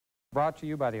Brought to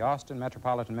you by the Austin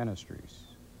Metropolitan Ministries.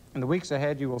 In the weeks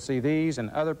ahead, you will see these and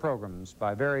other programs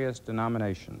by various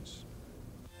denominations.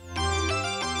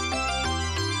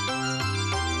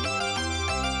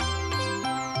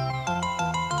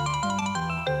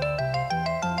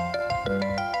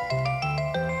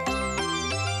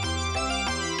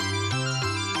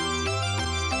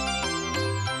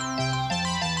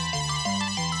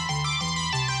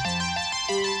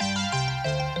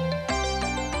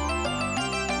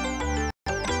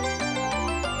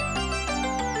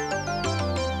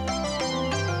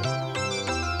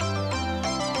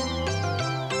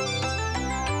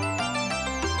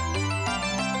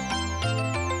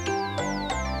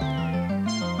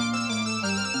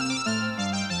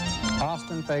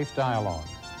 Faith Dialogue,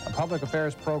 a public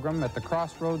affairs program at the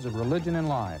crossroads of religion and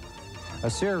life, a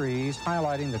series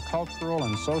highlighting the cultural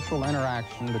and social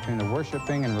interaction between the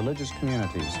worshiping and religious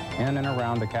communities in and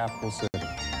around the capital city.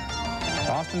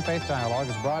 Austin Faith Dialogue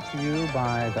is brought to you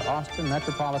by the Austin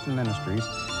Metropolitan Ministries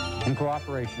in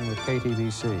cooperation with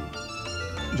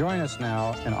KTVC. Join us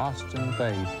now in Austin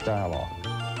Faith Dialogue.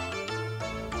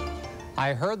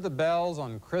 I heard the bells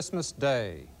on Christmas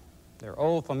Day, their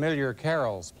old familiar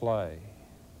carols play.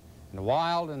 And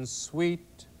wild and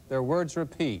sweet their words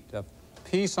repeat of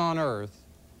peace on earth,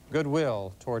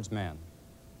 goodwill towards men.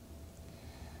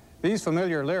 These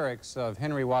familiar lyrics of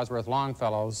Henry Wadsworth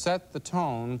Longfellow set the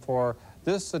tone for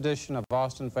this edition of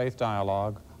Austin Faith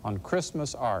Dialogue on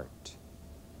Christmas art.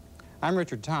 I'm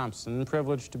Richard Thompson,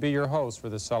 privileged to be your host for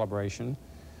this celebration,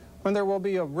 when there will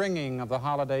be a ringing of the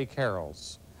holiday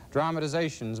carols,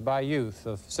 dramatizations by youth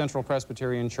of Central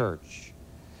Presbyterian Church,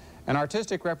 and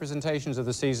artistic representations of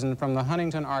the season from the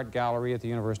Huntington Art Gallery at the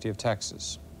University of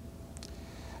Texas.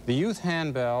 The youth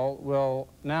handbell will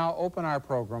now open our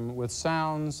program with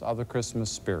sounds of the Christmas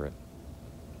spirit.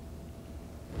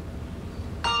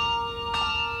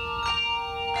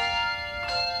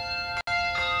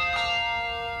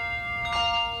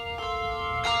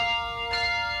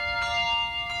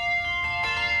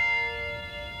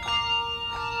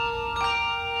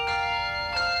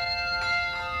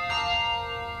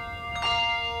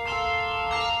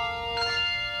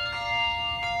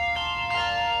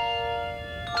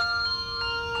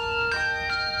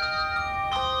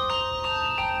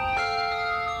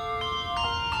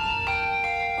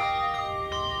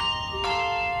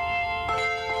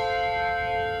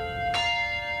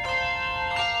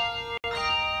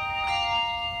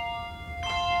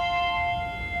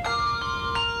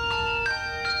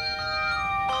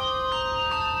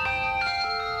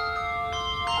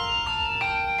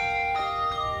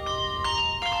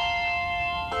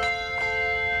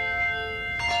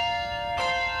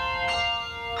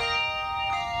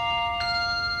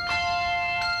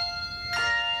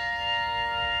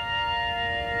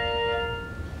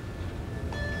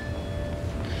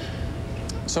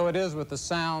 So it is with the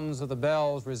sounds of the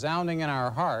bells resounding in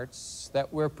our hearts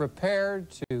that we're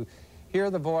prepared to hear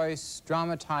the voice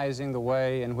dramatizing the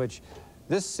way in which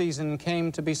this season came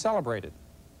to be celebrated.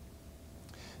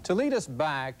 To lead us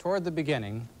back toward the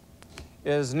beginning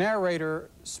is narrator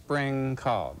Spring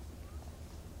Cobb.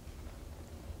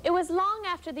 It was long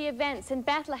after the events in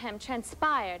Bethlehem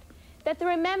transpired that the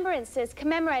remembrances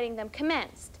commemorating them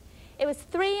commenced. It was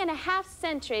 3.5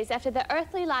 centuries after the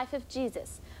earthly life of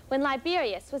Jesus, when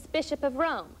Liberius was Bishop of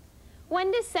Rome. One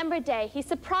December day, he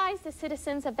surprised the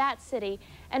citizens of that city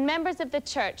and members of the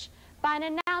church by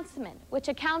an announcement which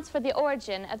accounts for the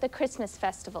origin of the Christmas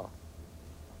festival.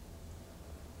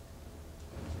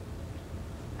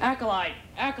 Acolyte,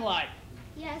 acolyte.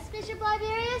 Yes, Bishop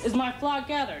Liberius? Is my flock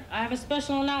gathered? I have a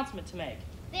special announcement to make.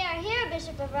 They are here,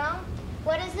 Bishop of Rome.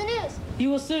 What is the news? You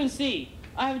will soon see.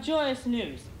 I have joyous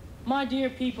news. My dear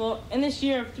people, in this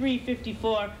year of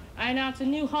 354, I announce a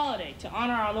new holiday to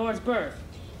honor our Lord's birth.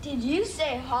 Did you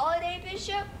say holiday,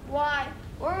 Bishop? Why,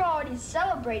 we're already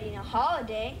celebrating a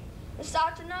holiday. The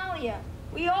Saturnalia.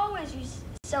 We always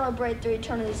celebrate the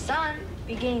return of the sun,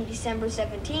 beginning December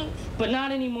 17th. But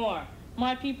not anymore.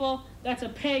 My people, that's a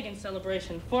pagan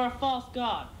celebration for a false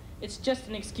god. It's just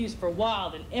an excuse for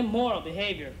wild and immoral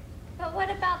behavior. But what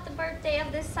about the birthday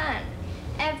of the sun?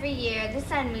 Every year, the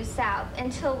sun moves south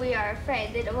until we are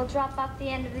afraid that it will drop off the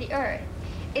end of the earth.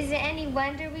 Is it any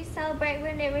wonder we celebrate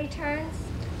when it returns?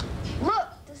 Look,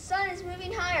 the sun is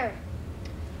moving higher.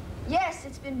 Yes,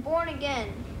 it's been born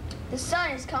again. The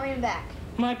sun is coming back.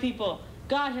 My people,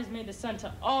 God has made the sun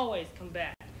to always come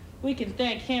back. We can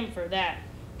thank him for that.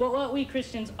 But what we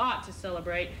Christians ought to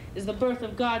celebrate is the birth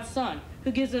of God's Son,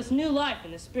 who gives us new life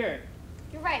in the Spirit.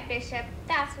 You're right, Bishop.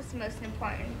 That's what's most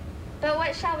important. But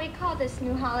what shall we call this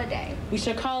new holiday? We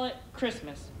shall call it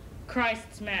Christmas,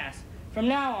 Christ's Mass. From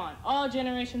now on, all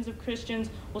generations of Christians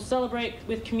will celebrate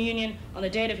with communion on the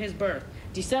date of his birth,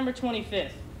 December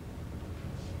 25th.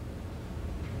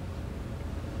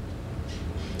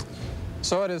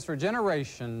 So it is for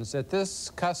generations that this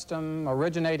custom,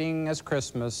 originating as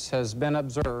Christmas, has been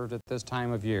observed at this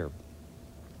time of year.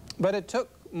 But it took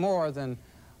more than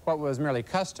what was merely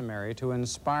customary to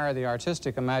inspire the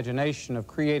artistic imagination of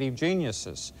creative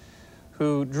geniuses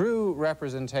who drew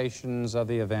representations of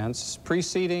the events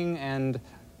preceding and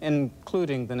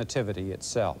including the Nativity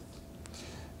itself.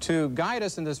 To guide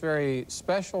us in this very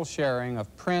special sharing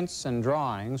of prints and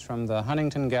drawings from the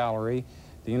Huntington Gallery,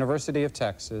 the University of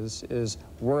Texas, is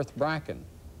Worth Bracken.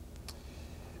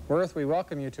 Worth, we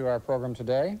welcome you to our program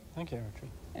today. Thank you, Richard.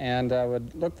 And I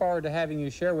would look forward to having you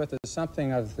share with us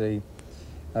something of the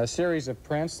series of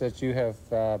prints that you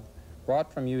have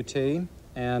brought from UT,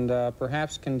 and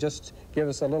perhaps can just give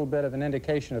us a little bit of an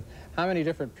indication of how many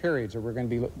different periods that we're going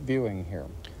to be viewing here.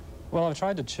 Well, I've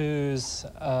tried to choose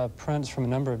prints from a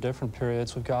number of different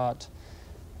periods. We've got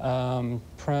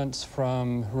prints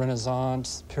from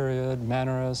Renaissance period,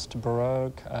 Mannerist,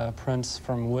 Baroque, prints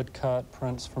from woodcut,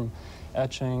 prints from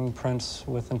etching, prints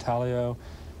with intaglio.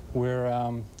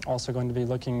 We're also going to be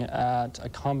looking at a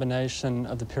combination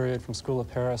of the period from School of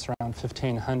Paris around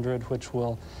 1500, which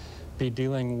will be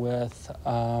dealing with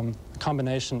a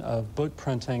combination of book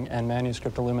printing and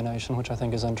manuscript illumination, which I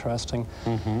think is interesting.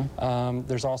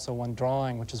 There's also one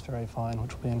drawing, which is very fine,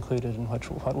 which will be included in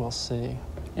what we'll see.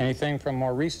 Anything from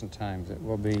more recent times that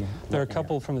will be... There are a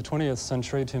couple from the 20th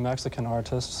century, two Mexican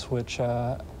artists, which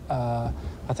I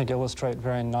think illustrate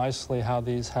very nicely how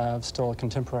these have still a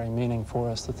contemporary meaning for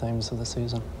us, the themes of the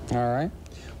season. All right.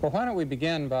 Well, why don't we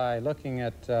begin by looking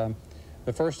at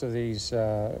the first of these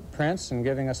prints and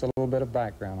giving us a little bit of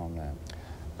background on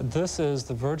that. This is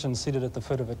The Virgin Seated at the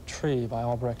Foot of a Tree by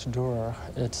Albrecht Dürer.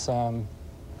 It's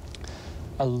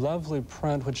a lovely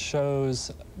print which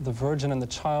shows the Virgin and the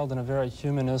Child in a very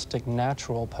humanistic,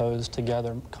 natural pose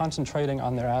together, concentrating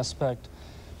on their aspect,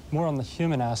 more on the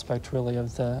human aspect, really,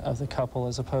 of the couple,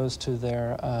 as opposed to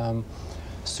their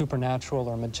supernatural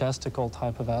or majestical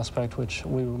type of aspect, which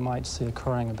we might see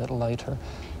occurring a bit later.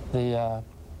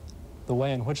 The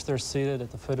way in which they're seated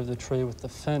at the foot of the tree with the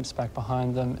fence back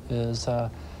behind them is a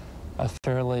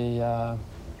fairly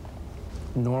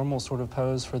normal sort of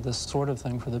pose for this sort of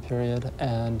thing for the period,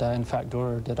 and in fact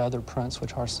Dürer did other prints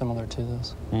which are similar to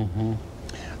this.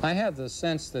 I have the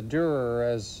sense that Dürer,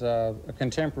 as a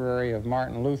contemporary of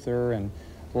Martin Luther, and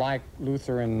like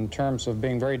Luther in terms of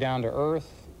being very down to earth,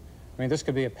 I mean, this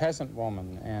could be a peasant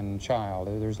woman and child.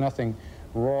 There's nothing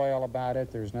royal about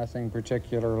it. There's nothing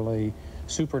particularly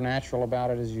supernatural about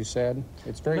it, as you said.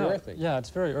 It's very earthy. Yeah, it's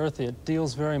very earthy. It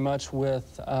deals very much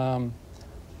with,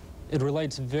 it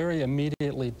relates very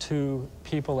immediately to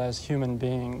people as human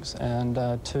beings, and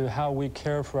to how we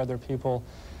care for other people,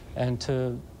 and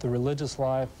to the religious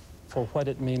life for what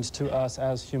it means to us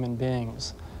as human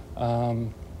beings.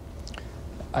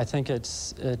 I think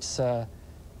it's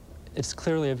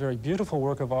clearly a very beautiful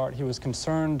work of art. He was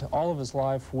concerned all of his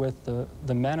life with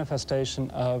the manifestation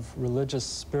of religious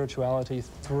spirituality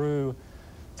through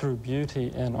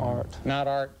beauty in art. Not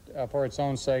art for its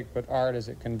own sake, but art as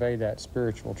it conveyed that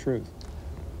spiritual truth.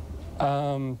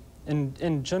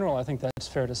 In general, I think that's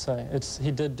fair to say.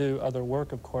 He did do other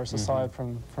work, of course, aside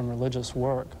from religious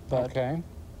work. But okay.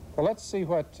 Well, let's see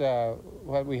what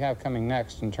we have coming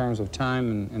next in terms of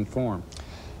time and form.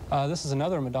 This is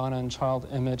another Madonna and Child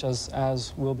image,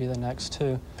 as will be the next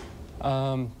two,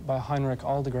 by Heinrich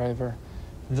Aldegraver.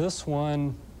 This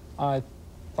one I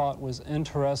thought was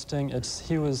interesting.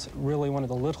 He was really one of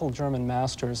the little German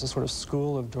masters, a sort of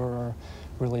school of Dürer,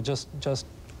 really just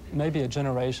maybe a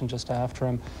generation just after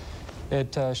him.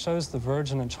 It shows the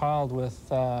Virgin and Child with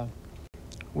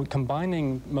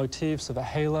combining motifs of a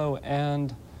halo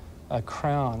and a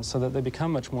crown, so that they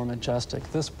become much more majestic.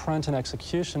 This print and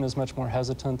execution is much more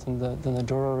hesitant than the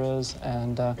Dürer is,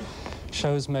 and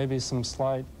shows maybe some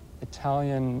slight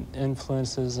Italian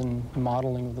influences in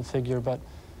modeling of the figure, but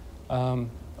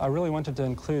I really wanted to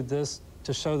include this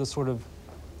to show the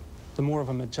more of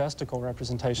a majestical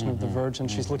representation of the Virgin.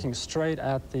 She's looking straight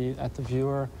at the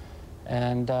viewer,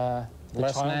 and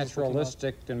less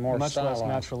naturalistic and more much stylized. Less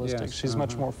naturalistic. Yes. She's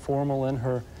much more formal in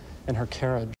her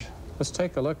carriage. Let's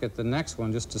take a look at the next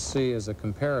one just to see as a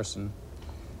comparison.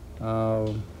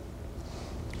 What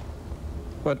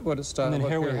style? And then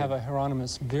here period? we have a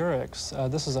Hieronymus Vierix.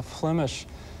 This is a Flemish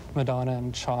Madonna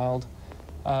and Child.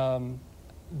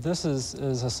 This is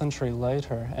a century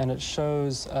later, and it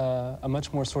shows a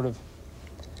much more sort of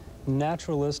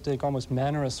naturalistic, almost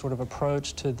mannerist sort of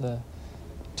approach to the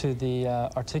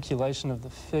articulation of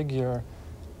the figure,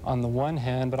 on the one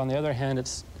hand, but on the other hand,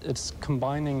 it's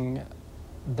combining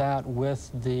that with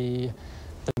the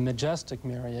majestic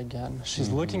Mary again. She's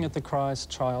looking at the Christ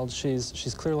child.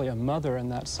 She's clearly a mother in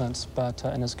that sense, but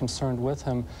and is concerned with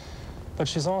him. But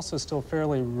she's also still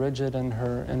fairly rigid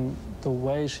in the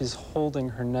way she's holding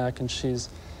her neck, and she's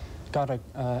got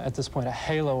at this point a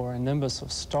halo or a nimbus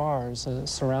of stars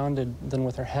surrounded then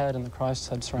with her head, and the Christ's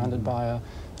head surrounded by an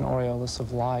aureolus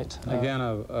of light. Again,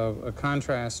 a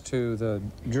contrast to the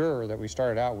Durrer that we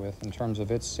started out with in terms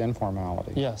of its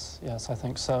informality. Yes, yes, I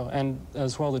think so. And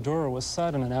as well, the Durrer was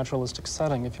set in a naturalistic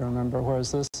setting, if you remember,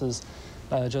 whereas this is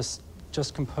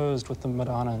just composed with the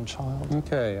Madonna and Child.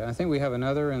 Okay, I think we have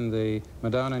another in the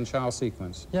Madonna and Child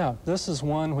sequence. Yeah, this is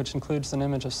one which includes an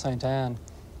image of St. Anne.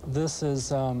 This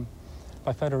is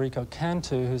by Federico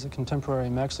Cantu, who's a contemporary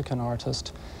Mexican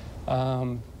artist.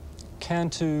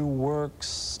 Cantu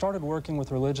started working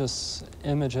with religious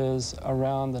images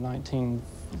around the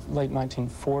late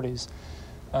 1940s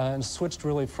and switched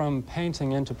really from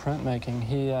painting into printmaking.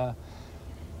 He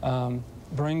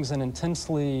brings an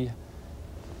intensely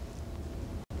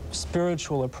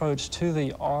spiritual approach to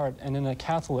the art, and in a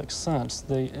Catholic sense.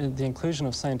 The inclusion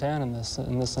of St. Anne in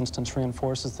this instance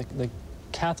reinforces the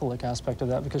Catholic aspect of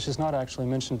that, because she's not actually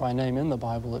mentioned by name in the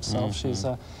Bible itself. She's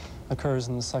occurs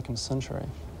in the 2nd century.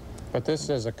 But this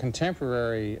as a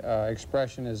contemporary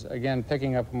expression is, again,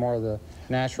 picking up more of the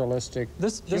naturalistic,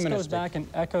 This goes back and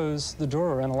echoes the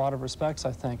Durrer in a lot of respects,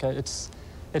 I think.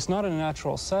 It's not in a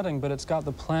natural setting, but it's got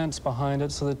the plants behind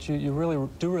it so that you really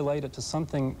do relate it to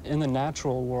something in the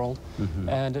natural world.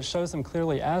 And it shows them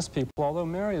clearly as people. Although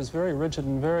Mary is very rigid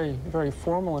and very, very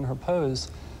formal in her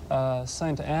pose,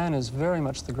 St. Anne is very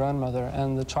much the grandmother,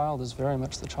 and the Child is very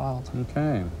much the child.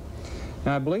 Okay.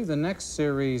 Now, I believe the next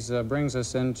series brings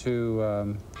us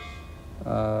into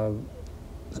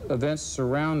events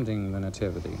surrounding the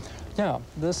Nativity. Yeah,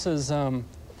 this is,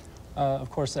 of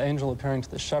course, the angel appearing to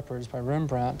the shepherds by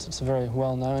Rembrandt. It's a very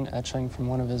well-known etching from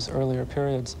one of his earlier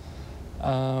periods.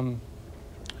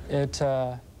 It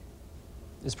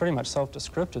is pretty much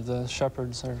self-descriptive. The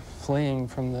shepherds are fleeing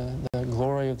from the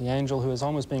glory of the angel, who is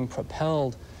almost being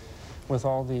propelled with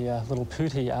all the little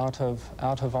putti out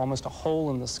of almost a hole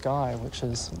in the sky, which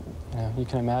is, you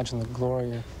can imagine the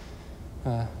glory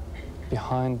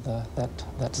behind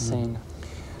that scene.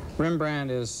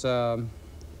 Rembrandt is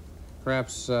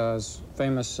perhaps as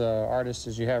famous artist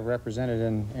as you have represented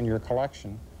in your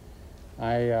collection.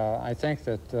 I think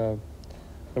that the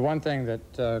one thing that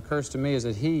occurs to me is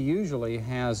that he usually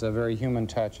has a very human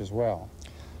touch as well.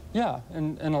 Yeah,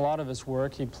 in a lot of his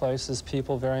work, he places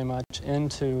people very much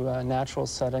into a natural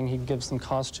setting. He gives them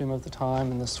costume of the time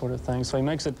and this sort of thing. So he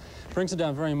brings it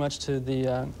down very much to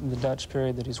the Dutch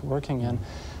period that he's working in.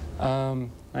 I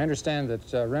understand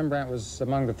that Rembrandt was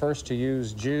among the first to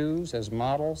use Jews as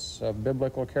models of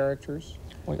biblical characters,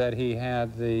 that he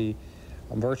had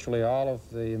virtually all of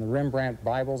in the Rembrandt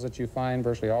Bibles that you find,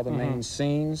 virtually all the main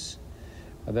scenes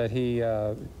that he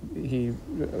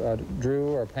drew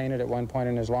or painted at one point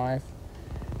in his life,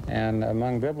 and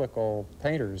among biblical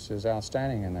painters is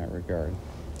outstanding in that regard.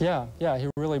 Yeah, he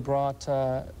really brought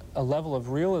a level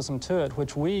of realism to it,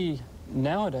 which we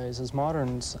nowadays as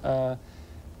moderns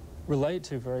relate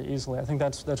to very easily. I think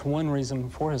that's one reason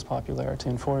for his popularity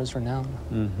and for his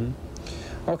renown.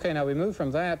 Okay, now we move from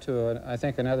that to I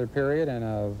think another period and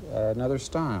another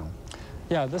style.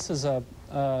 Yeah, this is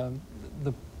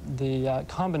the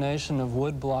combination of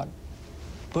woodblock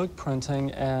book printing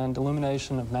and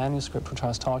illumination of manuscript, which I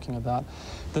was talking about.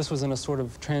 This was in a sort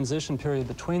of transition period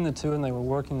between the two, and they were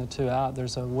working the two out.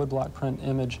 There's a woodblock print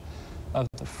image of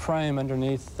the frame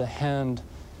underneath the hand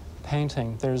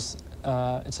painting. It's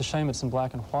a shame it's in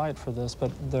black and white for this,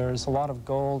 but there's a lot of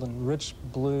gold and rich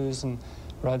blues and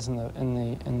reds in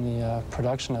the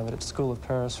production of it at School of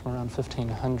Paris from around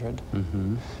 1500.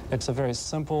 It's a very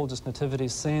simple, just nativity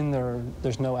scene.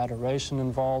 There's no adoration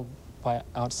involved by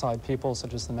outside people,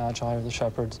 such as the Magi or the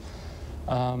shepherds.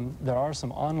 There are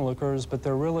some onlookers, but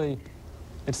they're really,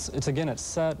 it's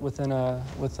set within a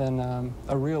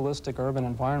realistic urban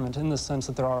environment, in the sense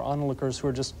that there are onlookers who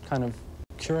are just kind of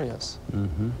curious.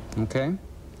 Okay.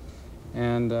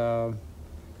 And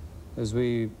as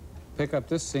we pick up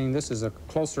this scene, this is a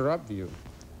closer-up view.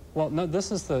 Well, no,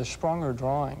 this is the Spranger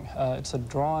drawing. It's a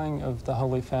drawing of the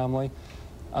Holy Family.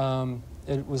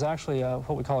 It was actually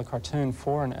what we call a cartoon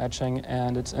for an etching,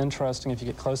 and it's interesting. If you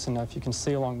get close enough, you can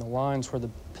see along the lines where the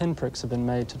pinpricks have been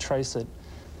made to trace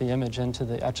the image into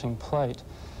the etching plate.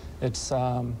 It's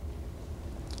a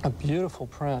beautiful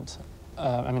print,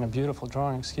 a beautiful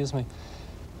drawing, excuse me,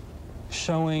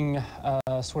 showing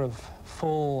sort of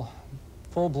full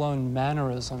full-blown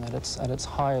mannerism at its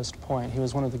highest point. He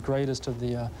was one of the greatest of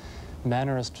the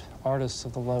mannerist artists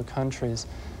of the Low Countries.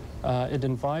 It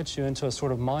invites you into a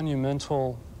sort of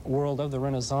monumental world of the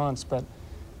Renaissance, but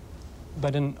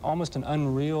in almost an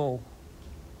unreal,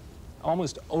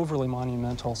 almost overly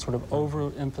monumental, sort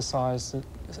of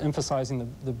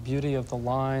emphasizing the beauty of the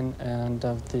line and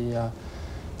of the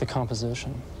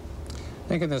composition. I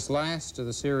think in this last of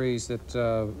the series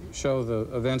that show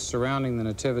the events surrounding the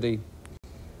Nativity,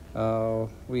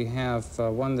 we have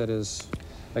one that is,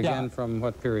 again, from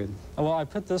what period? Well, I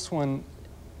put this one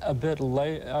a bit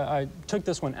late. I took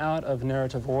this one out of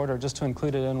narrative order just to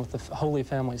include it in with the Holy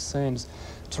Family scenes.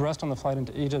 To Rest on the Flight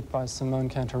into Egypt by Simone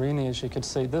Cantarini, as you could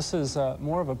see, this is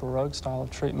more of a Baroque style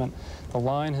of treatment. The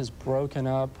line has broken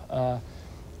up,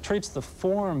 treats the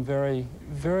form very,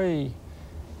 very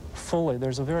fully.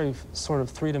 There's a very sort of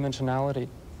three-dimensionality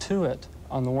to it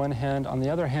on the one hand. On the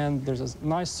other hand, there's a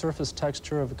nice surface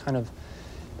texture of a kind of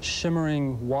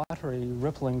shimmering, watery,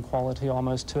 rippling quality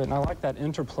almost to it. And I like that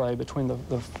interplay between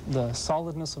the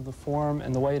solidness of the form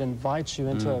and the way it invites you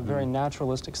into a very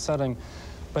naturalistic setting.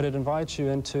 But it invites you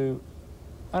into,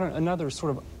 I don't know, another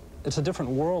sort of, it's a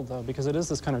different world though, because it is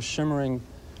this kind of shimmering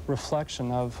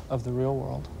reflection of the real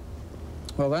world.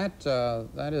 Well,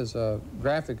 that is a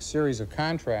graphic series of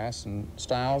contrasts and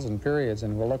styles and periods,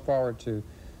 and we'll look forward to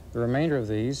the remainder of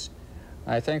these.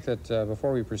 I think that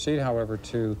before we proceed, however,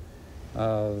 to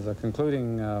the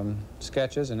concluding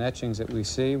sketches and etchings that we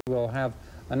see, we'll have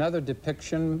another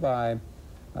depiction by,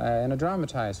 in a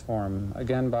dramatized form,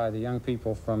 again by the young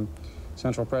people from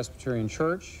Central Presbyterian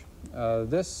Church.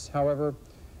 This, however,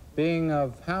 being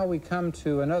of how we come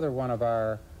to another one of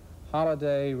our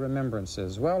holiday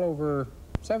remembrances. Well over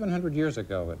 700 years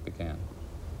ago it began.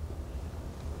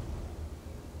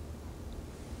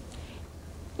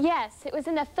 Yes, it was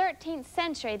in the 13th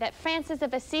century that Francis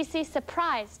of Assisi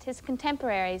surprised his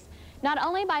contemporaries, not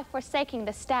only by forsaking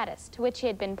the status to which he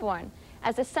had been born,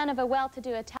 as the son of a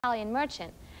well-to-do Italian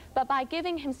merchant, but by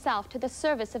giving himself to the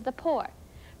service of the poor.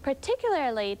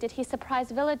 Particularly did he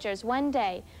surprise villagers one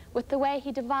day with the way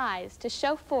he devised to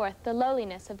show forth the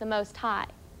lowliness of the Most High.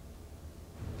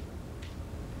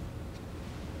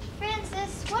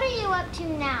 Francis, what are you up to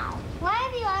now? Why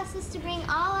have you asked us to bring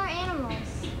all our animals?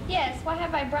 Yes, why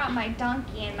have I brought my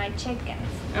donkey and my chickens?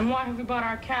 And why have we brought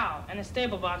our cow and a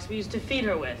stable box we used to feed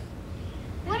her with?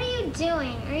 What are you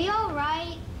doing? Are you all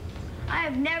right? I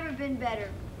have never been better.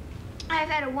 I have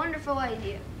had a wonderful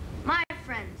idea. My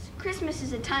friends, Christmas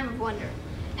is a time of wonder.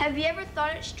 Have you ever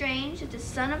thought it strange that the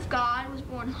Son of God was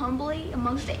born humbly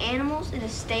amongst the animals in a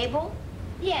stable?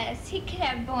 Yes, he could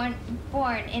have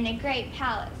born in a great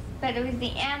palace, but it was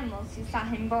the animals who saw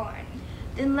him born.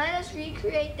 Then let us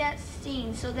recreate that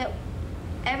scene so that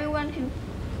everyone can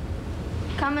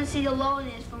come and see the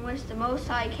lowliness from which the Most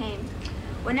High came.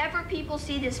 Whenever people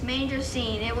see this manger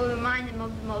scene, it will remind them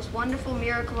of the most wonderful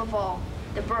miracle of all,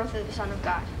 the birth of the Son of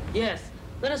God. Yes,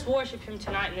 let us worship him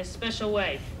tonight in this special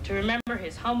way to remember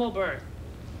his humble birth.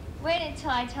 Wait until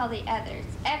I tell the others.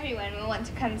 Everyone will want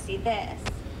to come see this.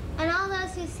 And all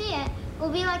those who see it will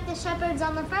be like the shepherds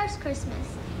on the first Christmas,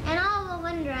 and all will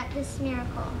wonder at this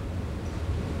miracle.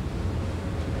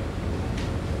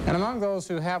 And among those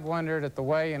who have wondered at the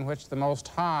way in which the Most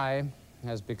High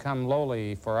has become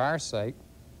lowly for our sake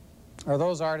are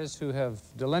those artists who have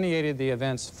delineated the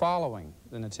events following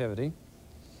the Nativity.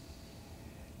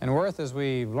 And Worth, as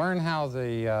we learn how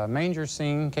the manger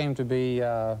scene came to be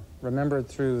remembered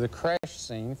through the creche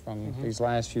scene from these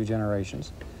last few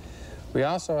generations, we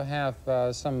also have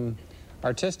some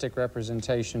artistic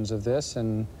representations of this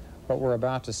and what we're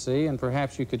about to see, and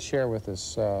perhaps you could share with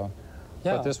us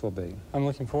what this will be. I'm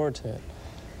looking forward to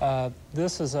it.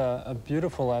 This is a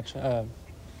beautiful,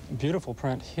 beautiful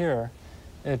print here.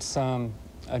 It's a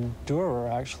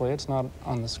Dürer, actually. It's not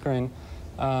on the screen.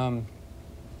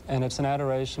 And it's an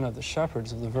adoration of the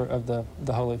shepherds of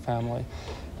the Holy Family.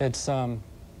 It's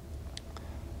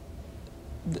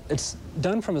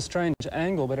done from a strange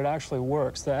angle, but it actually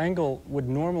works. The angle would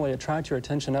normally attract your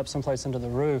attention up someplace into the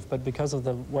roof, but because of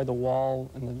the way the wall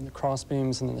and the cross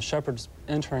beams and then the shepherds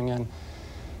entering in,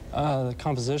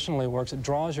 compositionally works. It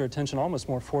draws your attention almost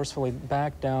more forcefully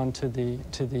back down to the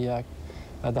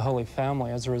Holy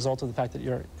Family as a result of the fact that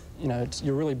you're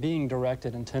really being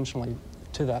directed intentionally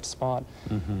to that spot.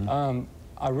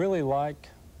 I really like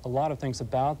a lot of things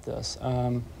about this.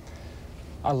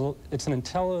 It's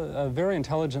a very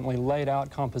intelligently laid out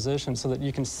composition so that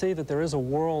you can see that there is a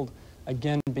world,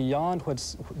 again, beyond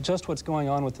what's going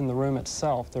on within the room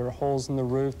itself. There are holes in the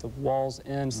roof, the walls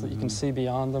end so that you can see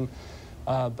beyond them.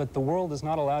 But the world is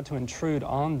not allowed to intrude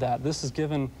on that. This is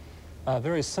given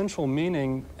very central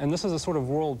meaning, and this is a sort of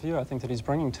worldview I think that he's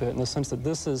bringing to it, in the sense that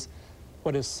this is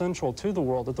what is central to the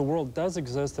world, that the world does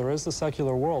exist, there is the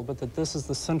secular world, but that this is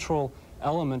the central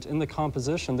element in the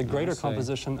composition, the greater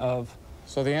composition of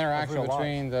So the interaction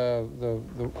between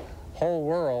the whole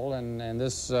world and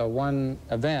this one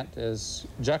event is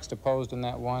juxtaposed in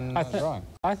that one drawing.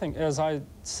 I think, as I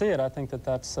see it, I think that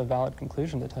that's a valid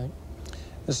conclusion to take.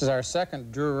 This is our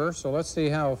second Dürer, so let's see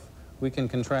how we can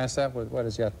contrast that with what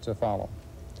is yet to follow.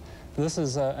 This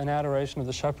is an Adoration of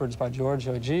the Shepherds by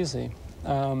Giorgio Gisi.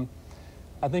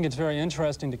 I think it's very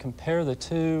interesting to compare the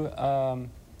two,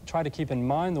 try to keep in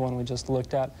mind the one we just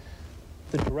looked at.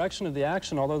 The direction of the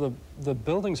action, although the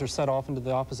buildings are set off into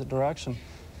the opposite direction,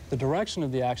 the direction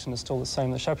of the action is still the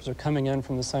same. The shepherds are coming in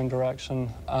from the same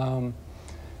direction.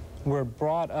 We're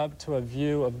brought up to a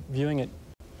view of viewing it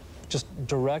just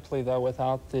directly, though,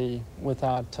 without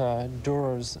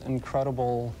Dürer's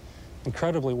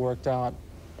incredibly worked out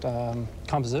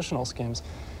compositional schemes.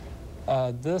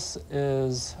 This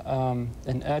is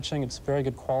an etching. It's very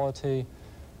good quality.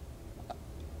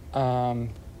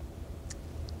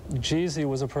 Gisi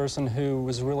was a person who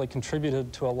was really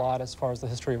contributed to a lot as far as the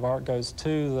history of art goes,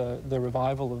 to the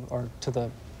revival of, or to the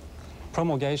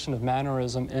promulgation of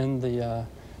Mannerism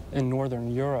in Northern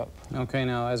Europe. Okay,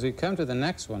 now as we come to the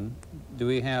next one, do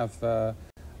we have a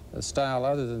style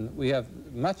other than, we have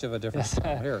much of a different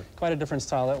style here. Quite a different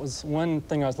style. That was one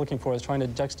thing I was looking for, is trying to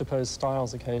juxtapose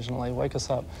styles occasionally, wake us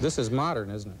up. This is modern,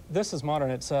 isn't it? This is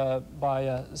modern. It's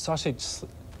by Sachit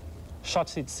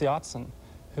Siatzen,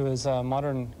 who is a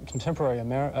modern contemporary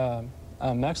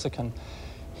Mexican.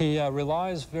 He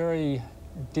relies very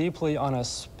deeply on a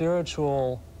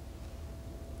spiritual,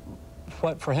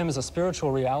 what for him is a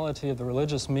spiritual reality of the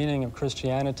religious meaning of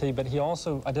Christianity, but he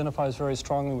also identifies very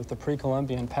strongly with the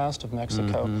pre-Columbian past of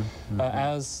Mexico,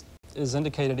 as is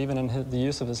indicated even in the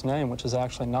use of his name, which is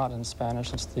actually not in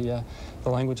Spanish. It's the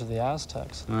language of the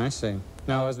Aztecs. I see.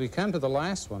 Now, as we come to the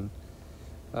last one,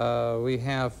 we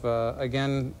have,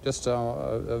 again, just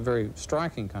a very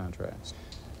striking contrast.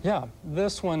 Yeah,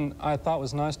 this one I thought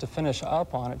was nice to finish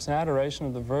up on. It's an Adoration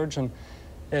of the Virgin.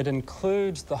 It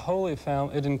includes the Holy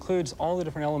Family. It includes all the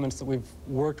different elements that we've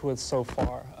worked with so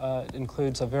far. It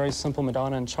includes a very simple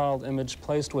Madonna and Child image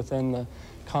placed within the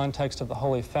context of the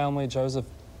Holy Family, Joseph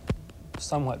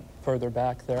somewhat further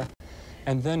back there,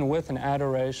 and then with an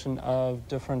adoration of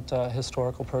different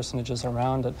historical personages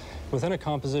around it. Within a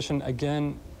composition,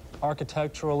 again,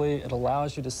 architecturally, it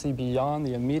allows you to see beyond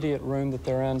the immediate room that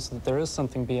they're in, so that there is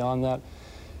something beyond that.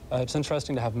 It's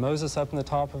interesting to have Moses up in the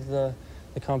top of the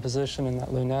composition in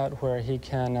that lunette, where he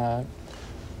can,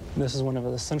 this is one of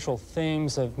the central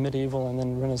themes of medieval and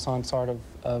then Renaissance art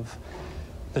of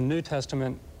the New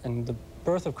Testament, and the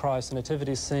birth of Christ, the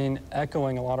nativity scene,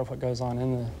 echoing a lot of what goes on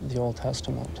in the Old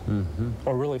Testament,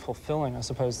 or really fulfilling, I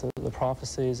suppose, the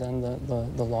prophecies and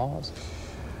the laws.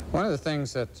 One of the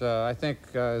things that I think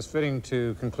is fitting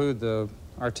to conclude the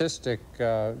artistic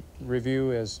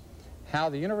review is how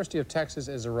the University of Texas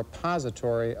is a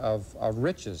repository of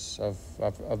riches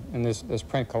in this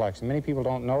print collection. Many people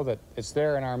don't know that it's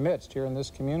there in our midst, here in this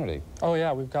community. Oh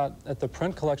yeah, we've got, at the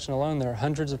print collection alone, there are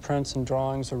hundreds of prints and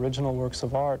drawings, original works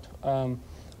of art,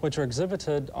 which are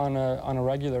exhibited on a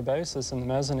regular basis in the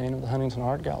mezzanine of the Huntington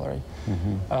Art Gallery.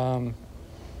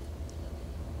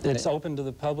 It's open to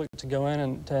the public to go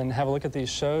in and have a look at these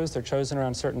shows. They're chosen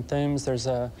around certain themes. There's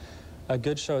a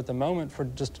good show at the moment for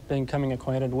just becoming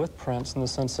acquainted with prints in the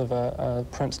sense of a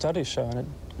print study show. And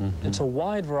it's a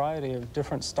wide variety of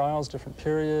different styles, different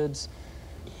periods.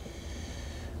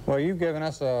 Well, you've given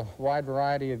us a wide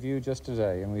variety of view just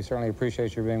today, and we certainly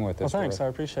appreciate your being with us. Well, thanks. I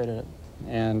appreciated it.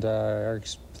 And our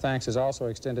thanks is also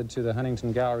extended to the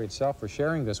Huntington Gallery itself for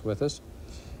sharing this with us.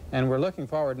 And we're looking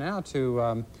forward now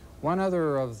to one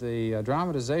other of the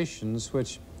dramatizations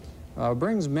which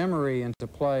brings memory into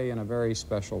play in a very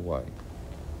special way.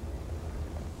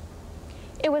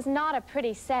 It was not a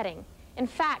pretty setting. In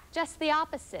fact, just the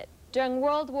opposite. During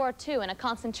World War II in a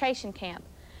concentration camp,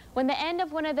 when the end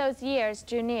of one of those years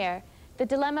drew near, the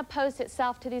dilemma posed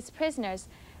itself to these prisoners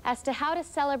as to how to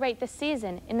celebrate the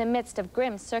season in the midst of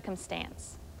grim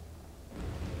circumstance.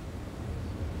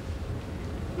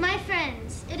 My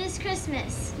friends, it is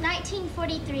Christmas,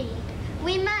 1943.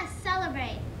 We must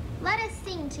celebrate. Let us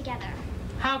sing together.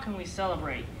 How can we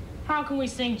celebrate? How can we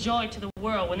sing joy to the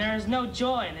world when there is no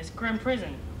joy in this grim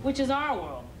prison, which is our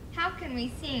world? How can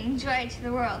we sing joy to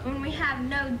the world when we have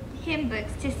no hymn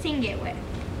books to sing it with?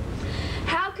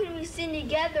 How can we sing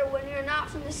together when we're not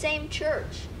from the same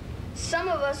church? Some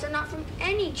of us are not from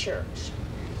any church.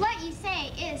 What you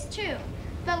say is true,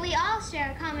 but we all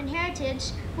share a common heritage,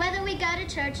 whether we go to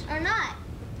church or not.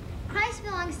 Christ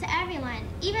belongs to everyone,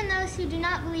 even those who do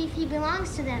not believe he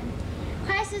belongs to them.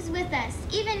 Christ is with us,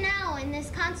 even now in this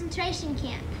concentration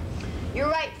camp. You're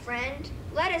right, friend.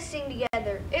 Let us sing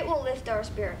together. It will lift our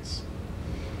spirits.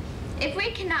 If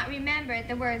we cannot remember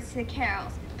the words to the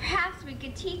carols, perhaps we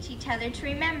could teach each other to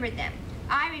remember them.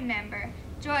 I remember,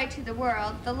 joy to the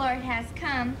world, the Lord has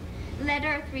come. Let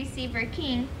earth receive her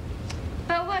King.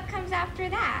 But what comes after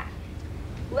that?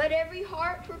 Let every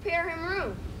heart prepare him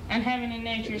room. And heaven and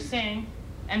nature sing,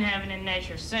 and heaven and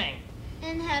nature sing.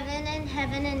 And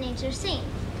heaven and nature sing.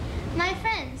 My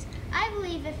friends, I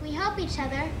believe if we help each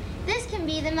other, this can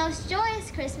be the most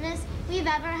joyous Christmas we've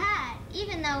ever had,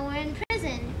 even though we're in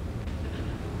prison.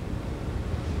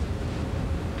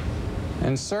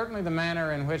 And certainly the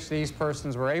manner in which these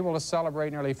persons were able to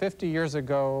celebrate nearly 50 years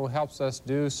ago helps us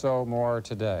do so more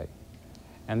today.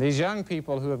 And these young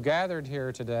people who have gathered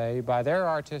here today, by their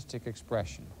artistic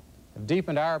expression, have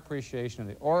deepened our appreciation of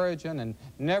the origin and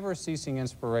never-ceasing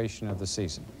inspiration of the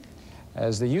season.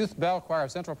 As the Youth Bell Choir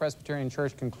of Central Presbyterian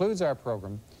Church concludes our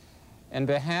program, in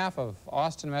behalf of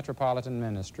Austin Metropolitan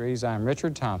Ministries, I'm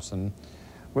Richard Thompson,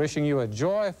 wishing you a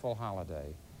joyful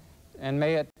holiday, and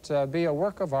may it be a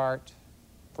work of art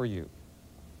for you.